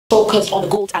focused on the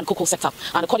gold and cocoa sector.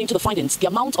 And according to the findings, the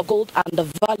amount of gold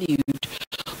undervalued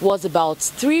was about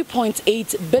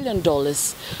 $3.8 billion,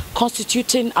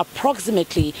 constituting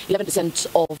approximately 11%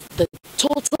 of the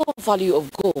total value of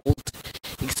gold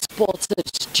exported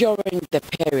during the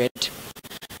period.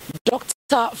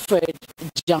 Dr. Fred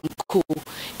Janku,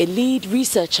 a lead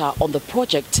researcher on the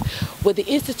project with the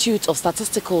Institute of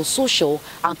Statistical, Social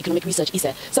and Economic Research,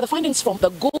 ISSER, said the findings from the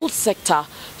gold sector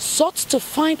sought to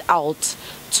find out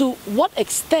to what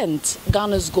extent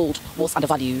Ghana's gold was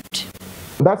undervalued.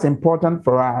 That's important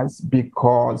for us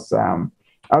because,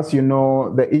 as you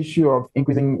know, the issue of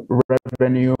increasing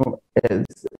revenue is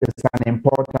an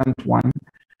important one,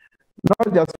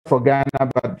 not just for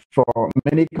Ghana, but for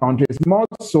many countries, more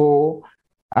so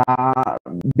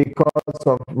because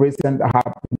of recent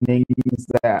happenings,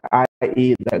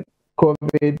 i.e. the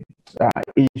COVID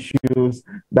issues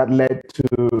that led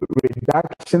to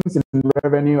reductions in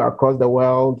revenue across the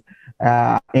world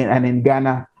and in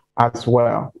Ghana as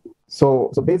well.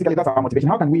 So basically, that's our motivation.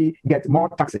 How can we get more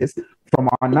taxes from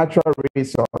our natural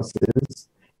resources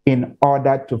in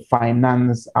order to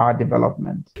finance our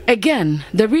development? Again,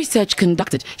 the research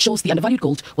conducted shows the undervalued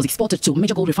gold was exported to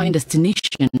major gold refining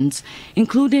destinations,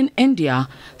 including India,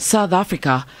 South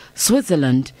Africa,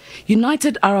 Switzerland,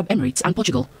 United Arab Emirates, and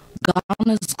Portugal.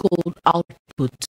 Ghana's gold output